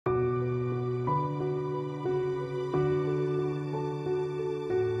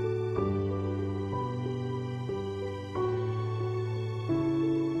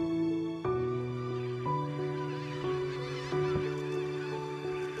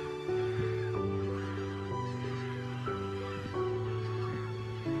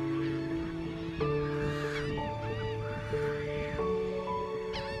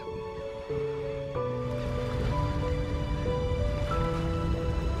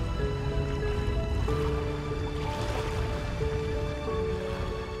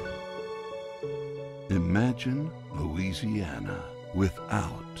Imagine Louisiana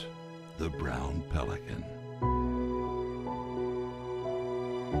without the brown pelican.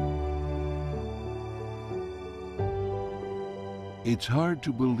 It's hard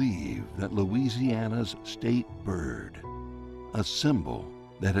to believe that Louisiana's state bird, a symbol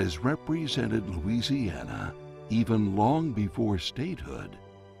that has represented Louisiana even long before statehood,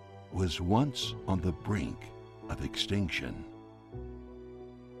 was once on the brink of extinction.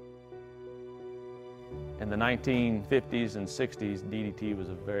 In the 1950s and 60s, DDT was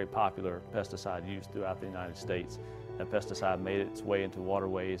a very popular pesticide used throughout the United States. That pesticide made its way into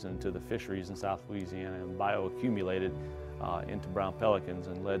waterways and into the fisheries in South Louisiana and bioaccumulated into brown pelicans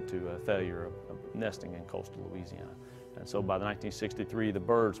and led to a failure of nesting in coastal Louisiana. And so by 1963, the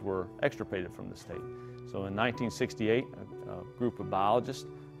birds were extirpated from the state. So in 1968, a group of biologists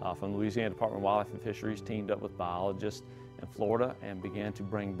from the Louisiana Department of Wildlife and Fisheries teamed up with biologists in Florida and began to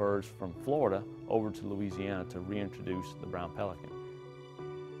bring birds from Florida over to Louisiana to reintroduce the brown pelican.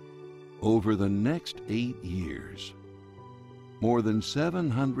 Over the next 8 years, more than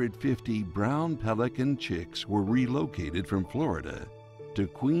 750 brown pelican chicks were relocated from Florida to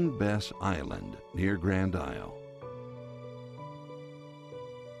Queen Bess Island near Grand Isle.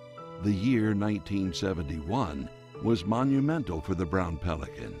 The year 1971 was monumental for the brown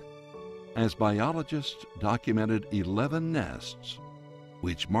pelican, as biologists documented 11 nests,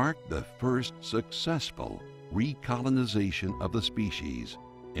 which marked the first successful recolonization of the species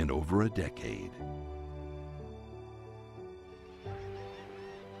in over a decade.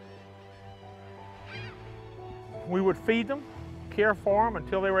 We would feed them, care for them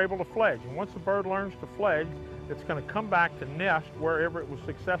until they were able to fledge. And once the bird learns to fledge, it's going to come back to nest wherever it was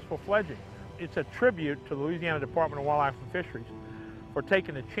successful fledging. It's a tribute to the Louisiana Department of Wildlife and Fisheries for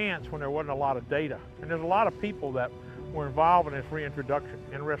taking a chance when there wasn't a lot of data. And there's a lot of people that were involved in this reintroduction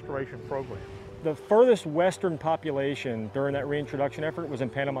and restoration program. The furthest western population during that reintroduction effort was in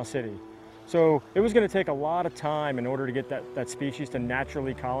Panama City. So it was going to take a lot of time in order to get that species to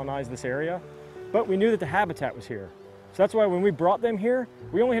naturally colonize this area. But we knew that the habitat was here. So that's why when we brought them here,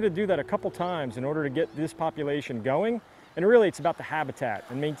 we only had to do that a couple times in order to get this population going. And really it's about the habitat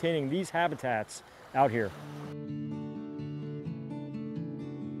and maintaining these habitats out here.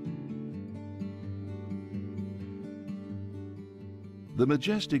 The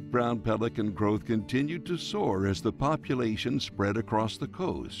majestic brown pelican growth continued to soar as the population spread across the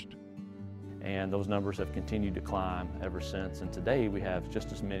coast. And those numbers have continued to climb ever since. And today we have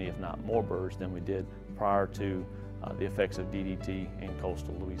just as many, if not more, birds than we did prior to the effects of DDT in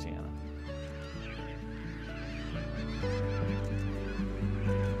coastal Louisiana.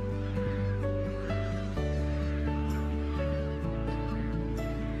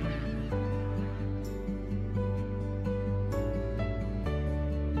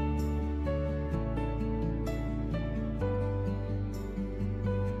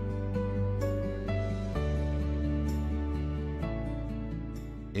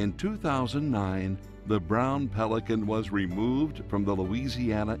 In 2009, the brown pelican was removed from the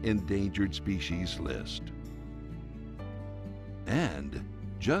Louisiana Endangered Species List. And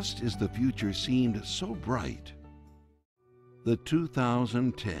just as the future seemed so bright, the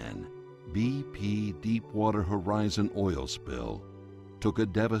 2010 BP Deepwater Horizon oil spill took a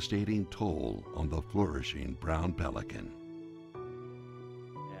devastating toll on the flourishing brown pelican.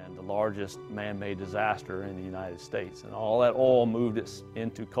 The largest man-made disaster in the United States. And all that oil moved it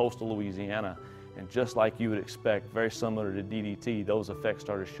into coastal Louisiana. And just like you would expect, very similar to DDT, those effects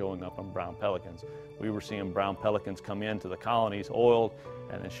started showing up on brown pelicans. We were seeing brown pelicans come into the colonies oiled,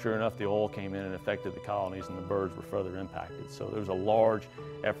 and then sure enough, the oil came in and affected the colonies and the birds were further impacted. So there was a large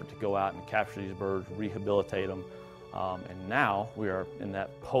effort to go out and capture these birds, rehabilitate them. And now we are in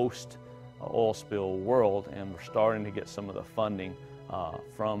that post-oil spill world, and we're starting to get some of the funding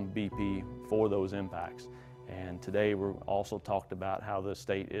from BP for those impacts. And today we're also talked about how the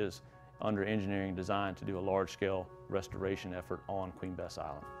state is under engineering design to do a large-scale restoration effort on Queen Bess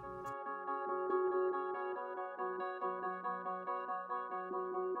Island.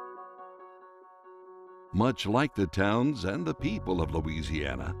 Much like the towns and the people of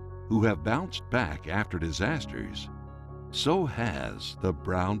Louisiana who have bounced back after disasters, so has the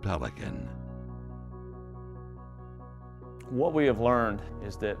brown pelican. What we have learned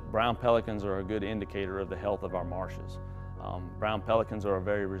is that brown pelicans are a good indicator of the health of our marshes. Brown pelicans are a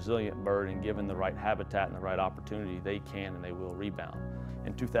very resilient bird, and given the right habitat and the right opportunity, they can and they will rebound.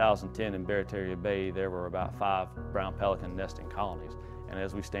 In 2010 in Barataria Bay, there were about 5 brown pelican nesting colonies. And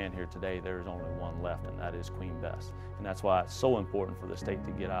as we stand here today, there is only one left, and that is Queen Bess. And that's why it's so important for the state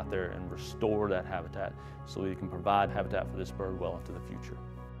to get out there and restore that habitat so we can provide habitat for this bird well into the future.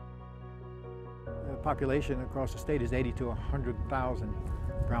 population across the state is 80 to 100,000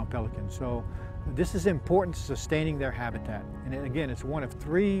 brown pelicans. So this is important to sustaining their habitat. And again, it's one of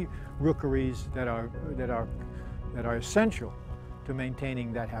 3 rookeries that are essential to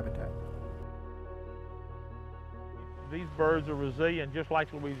maintaining that habitat. These birds are resilient just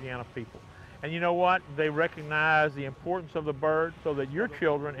like Louisiana people. And you know what? They recognize the importance of the bird so that your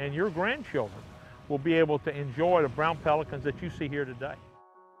children and your grandchildren will be able to enjoy the brown pelicans that you see here today.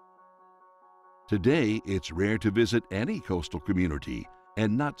 Today, it's rare to visit any coastal community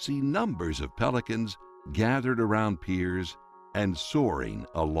and not see numbers of pelicans gathered around piers and soaring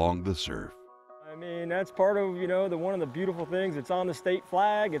along the surf. I mean, that's part of, one of the beautiful things. It's on the state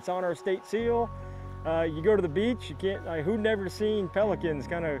flag, it's on our state seal. You go to the beach, you can't, who'd never seen pelicans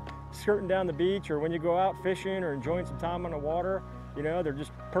kind of skirting down the beach, or when you go out fishing or enjoying some time on the water, they're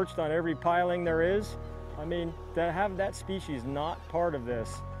just perched on every piling there is. I mean, to have that species not part of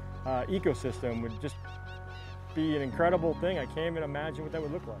this ecosystem would just be an incredible thing. I can't even imagine what that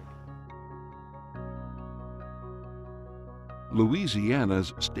would look like.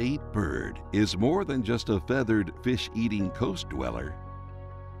 Louisiana's state bird is more than just a feathered fish-eating coast dweller.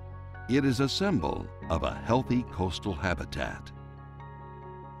 It is a symbol of a healthy coastal habitat.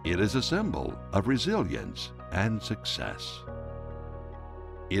 It is a symbol of resilience and success.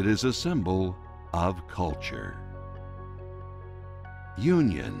 It is a symbol of culture,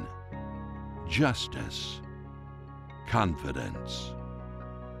 union, justice, confidence.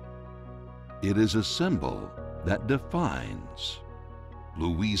 It is a symbol that defines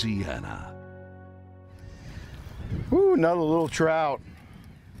Louisiana. Ooh, another little trout.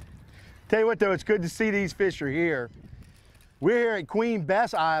 Tell you what though, it's good to see these fish are here. We're here at Queen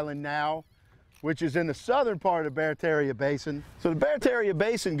Bess Island now, which is in the southern part of the Barataria Basin. So the Barataria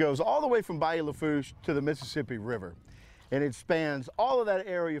Basin goes all the way from Bayou Lafourche to the Mississippi River. And it spans all of that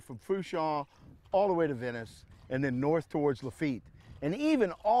area from Fouchon all the way to Venice, and then north towards Lafitte, and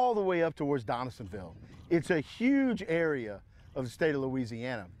even all the way up towards Donaldsonville. It's a huge area of the state of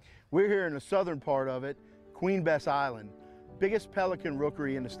Louisiana. We're here in the southern part of it, Queen Bess Island, biggest pelican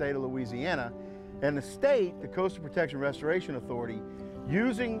rookery in the state of Louisiana, and the state, the Coastal Protection Restoration Authority,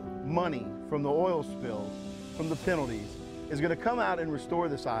 using money from the oil spills, from the penalties, is going to come out and restore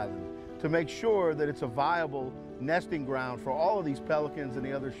this island to make sure that it's a viable nesting ground for all of these pelicans and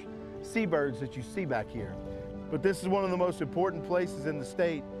the other seabirds that you see back here. But this is one of the most important places in the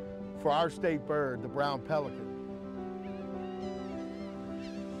state for our state bird, the brown pelican.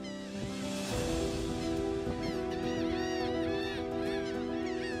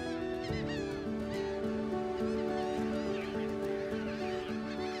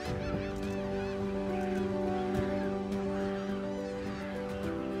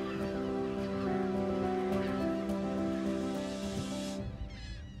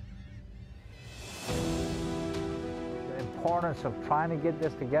 The importance of trying to get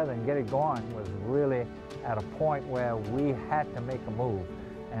this together and get it going was really at a point where we had to make a move.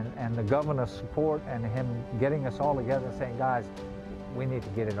 And the governor's support and him getting us all together and saying, guys, we need to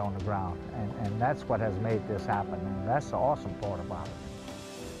get it on the ground. And that's what has made this happen. And that's the awesome part about it.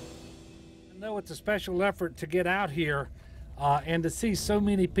 I know it's a special effort to get out here and to see so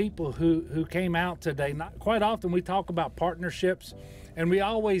many people who came out today. Not quite often we talk about partnerships, and we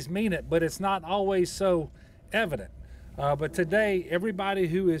always mean it, but it's not always so evident. But today, everybody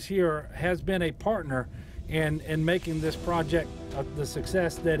who is here has been a partner in making this project the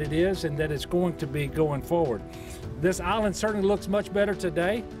success that it is and that it's going to be going forward. This island certainly looks much better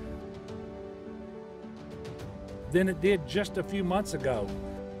today than it did just a few months ago.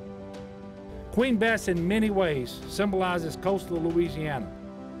 Queen Bess in many ways symbolizes coastal Louisiana.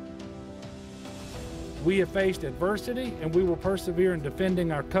 We have faced adversity and we will persevere in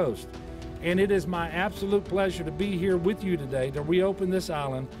defending our coast. And it is my absolute pleasure to be here with you today to reopen this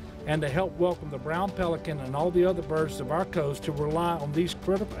island and to help welcome the brown pelican and all the other birds of our coast who rely on these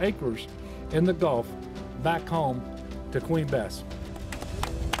critical acres in the Gulf back home to Queen Bess.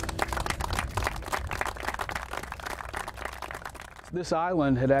 This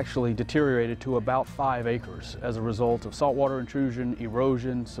island had actually deteriorated to about 5 acres as a result of saltwater intrusion,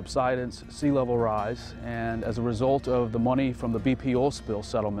 erosion, subsidence, sea level rise, and as a result of the money from the BP oil spill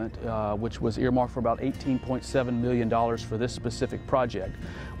settlement, which was earmarked for about $18.7 million for this specific project.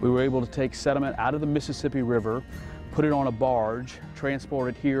 We were able to take sediment out of the Mississippi River, put it on a barge,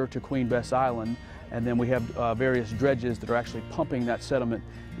 transport it here to Queen Bess Island, and then we have various dredges that are actually pumping that sediment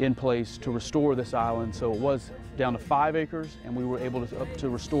in place to restore this island. So it was down to 5 acres, and we were able to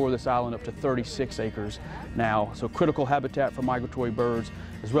restore this island up to 36 acres now. So critical habitat for migratory birds,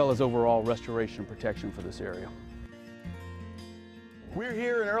 as well as overall restoration and protection for this area. We're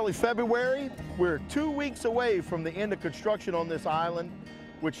here in early February. We're 2 weeks away from the end of construction on this island,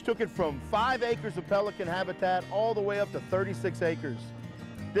 which took it from 5 acres of pelican habitat all the way up to 36 acres.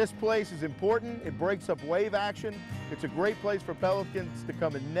 This place is important. It breaks up wave action. It's a great place for pelicans to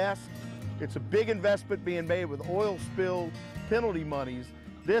come and nest. It's a big investment being made with oil spill penalty monies.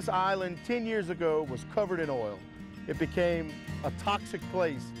 This island 10 years ago was covered in oil. It became a toxic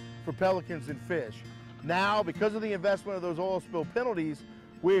place for pelicans and fish. Now, because of the investment of those oil spill penalties,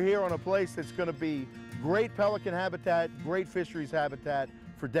 we're here on a place that's going to be great pelican habitat, great fisheries habitat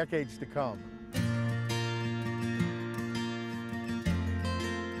for decades to come.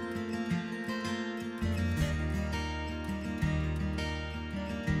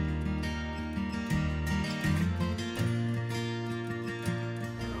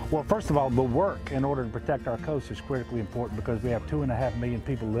 Well, first of all, the work in order to protect our coast is critically important because we have 2.5 million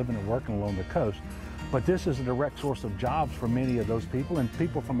people living and working along the coast. But this is a direct source of jobs for many of those people and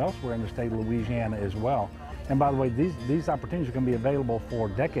people from elsewhere in the state of Louisiana as well. And by the way, these opportunities are going to be available for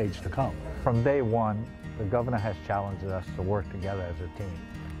decades to come. From day one, the governor has challenged us to work together as a team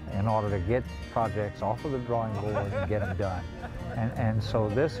in order to get projects off of the drawing board and get them done. And so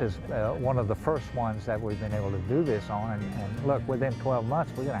this is one of the first ones that we've been able to do this on. And look, within 12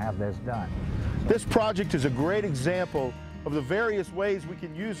 months, we're going to have this done. This project is a great example of the various ways we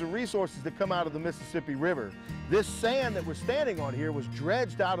can use the resources that come out of the Mississippi River. This sand that we're standing on here was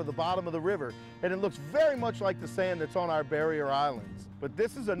dredged out of the bottom of the river, and it looks very much like the sand that's on our barrier islands. But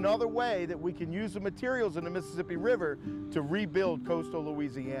this is another way that we can use the materials in the Mississippi River to rebuild coastal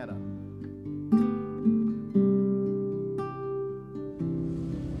Louisiana.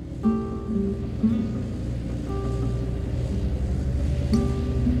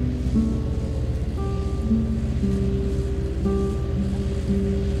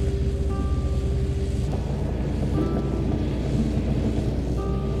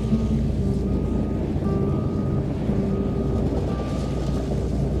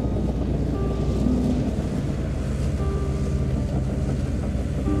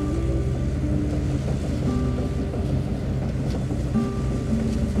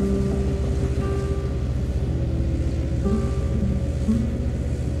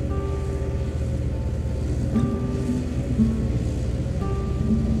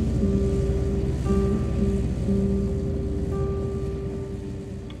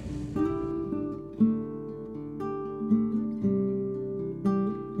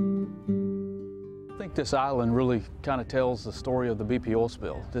 This island really kind of tells the story of the BP oil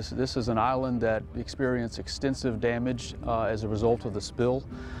spill. This is an island that experienced extensive damage as a result of the spill.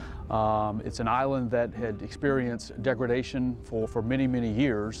 It's an island that had experienced degradation for many, many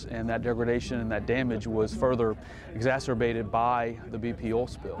years, and that degradation and that damage was further exacerbated by the BP oil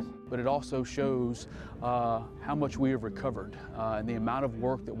spill. But it also shows how much we have recovered and the amount of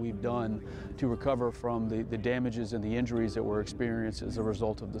work that we've done to recover from the damages and the injuries that were experienced as a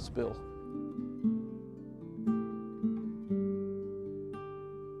result of the spill.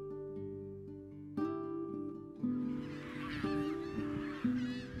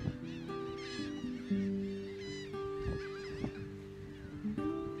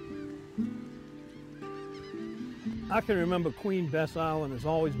 I can remember Queen Bess Island as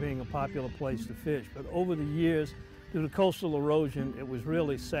always being a popular place to fish, but over the years, due to coastal erosion, it was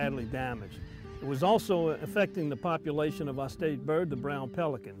really sadly damaged. It was also affecting the population of our state bird, the brown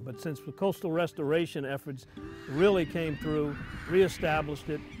pelican, but since the coastal restoration efforts really came through, reestablished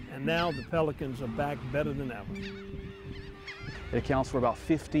it, and now the pelicans are back better than ever. It accounts for about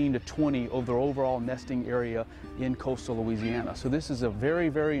 15 to 20 of their overall nesting area in coastal Louisiana. So this is a very,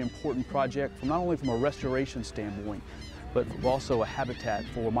 very important project, from not only from a restoration standpoint, but also a habitat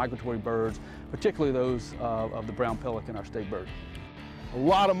for migratory birds, particularly those of the brown pelican, our state bird. A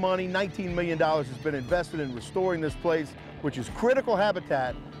lot of money, $19 million has been invested in restoring this place, which is critical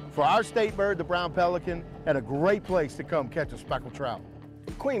habitat for our state bird, the brown pelican, and a great place to come catch a speckled trout.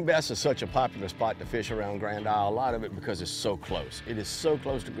 Queen Bess is such a popular spot to fish around Grand Isle, a lot of it because it's so close. It is so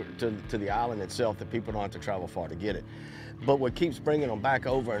close to the island itself that people don't have to travel far to get it. But what keeps bringing them back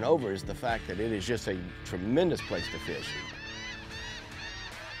over and over is the fact that it is just a tremendous place to fish.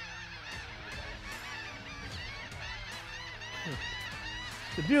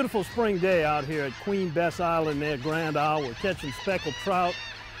 It's a beautiful spring day out here at Queen Bess Island near Grand Isle. We're catching speckled trout,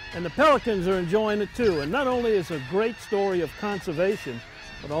 and the pelicans are enjoying it too. And not only is it a great story of conservation,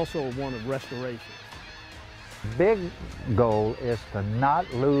 but also one of restoration. Big goal is to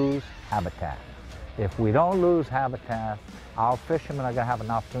not lose habitat. If we don't lose habitat, our fishermen are going to have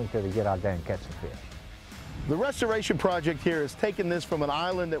an opportunity to get out there and catch some fish. The restoration project here has taken this from an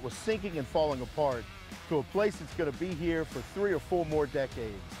island that was sinking and falling apart to a place that's going to be here for 3 or 4 more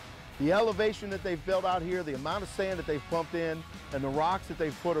decades. The elevation that they've built out here, the amount of sand that they've pumped in, and the rocks that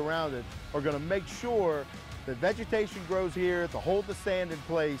they've put around it are going to make sure that vegetation grows here to hold the sand in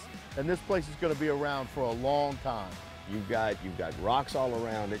place, and this place is going to be around for a long time. You've got rocks all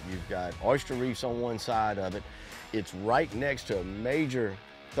around it. You've got oyster reefs on one side of it. It's right next to a major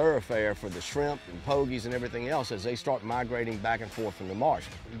thoroughfare for the shrimp and pogies and everything else as they start migrating back and forth from the marsh.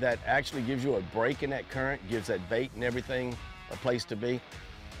 That actually gives you a break in that current, gives that bait and everything a place to be.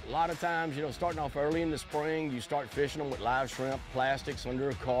 A lot of times, you know, starting off early in the spring, you start fishing them with live shrimp, plastics under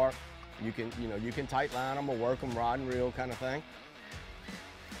a carp. You can tight line them or work them rod and reel kind of thing.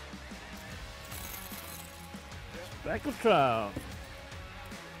 Speckled trout.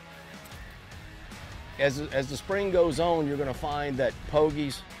 As the spring goes on, you're going to find that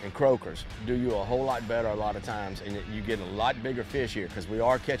pogies and croakers do you a whole lot better a lot of times, and you get a lot bigger fish here because we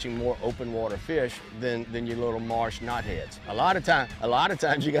are catching more open water fish than your little marsh knotheads. A lot of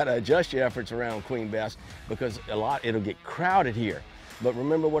times you got to adjust your efforts around Queen Bess because it'll get crowded here. But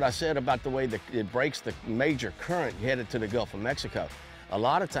remember what I said about the way that it breaks the major current headed to the Gulf of Mexico. A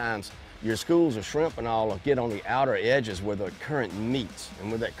lot of times your schools of shrimp and all will get on the outer edges where the current meets and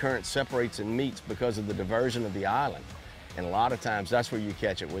where that current separates and meets because of the diversion of the island. And a lot of times that's where you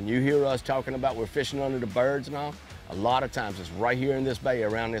catch it. When you hear us talking about we're fishing under the birds and all, a lot of times it's right here in this bay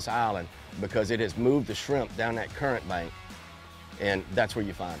around this island because it has moved the shrimp down that current bank, and that's where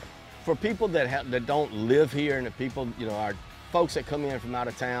you find them. For people that don't live here and the people, you know, our folks that come in from out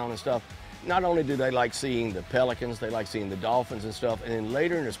of town and stuff, not only do they like seeing the pelicans, they like seeing the dolphins and stuff, and then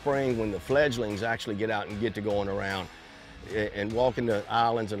later in the spring when the fledglings actually get out and get to going around and walking the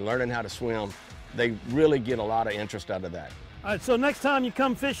islands and learning how to swim, they really get a lot of interest out of that. All right, so next time you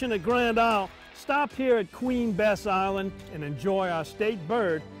come fishing at Grand Isle, stop here at Queen Bess Island and enjoy our state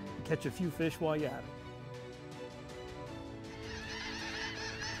bird and catch a few fish while you're at it.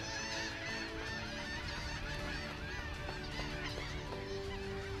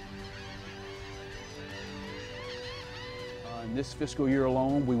 In this fiscal year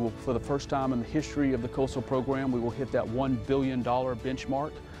alone, we will, for the first time in the history of the coastal program, we will hit that $1 billion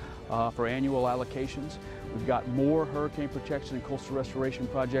benchmark for annual allocations. We've got more hurricane protection and coastal restoration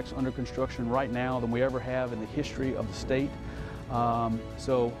projects under construction right now than we ever have in the history of the state.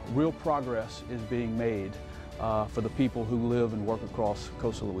 So real progress is being made for the people who live and work across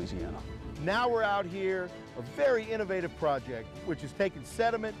coastal Louisiana. Now we're out here, a very innovative project, which is taking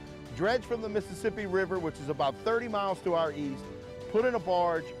sediment dredged from the Mississippi River, which is about 30 miles to our east, put in a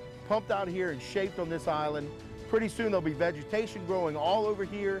barge, pumped out here and shaped on this island. Pretty soon there'll be vegetation growing all over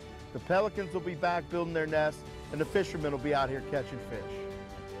here. The pelicans will be back building their nests, and the fishermen will be out here catching fish.